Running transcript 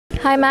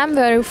Hi ma'am,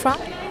 where are you from?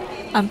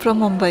 I'm from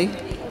Mumbai.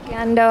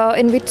 And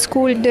in which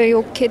school do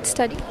your kids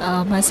study?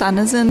 My son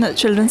is in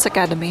Children's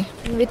Academy,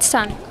 In which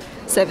standard?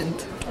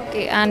 7th.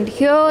 Okay, and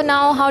here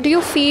now, how do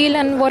you feel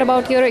and what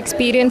about your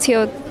experience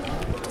here?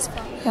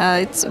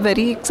 It's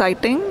very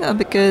exciting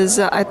because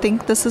I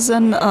think this is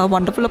a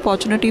wonderful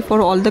opportunity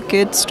for all the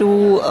kids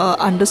to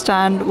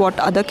understand what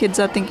other kids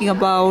are thinking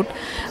about,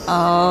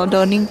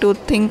 learning to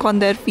think on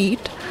their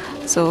feet.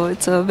 So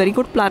it's a very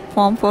good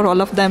platform for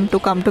all of them to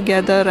come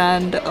together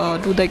and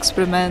do the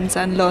experiments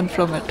and learn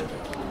from it.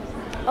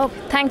 Oh,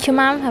 thank you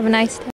ma'am. Have a nice day.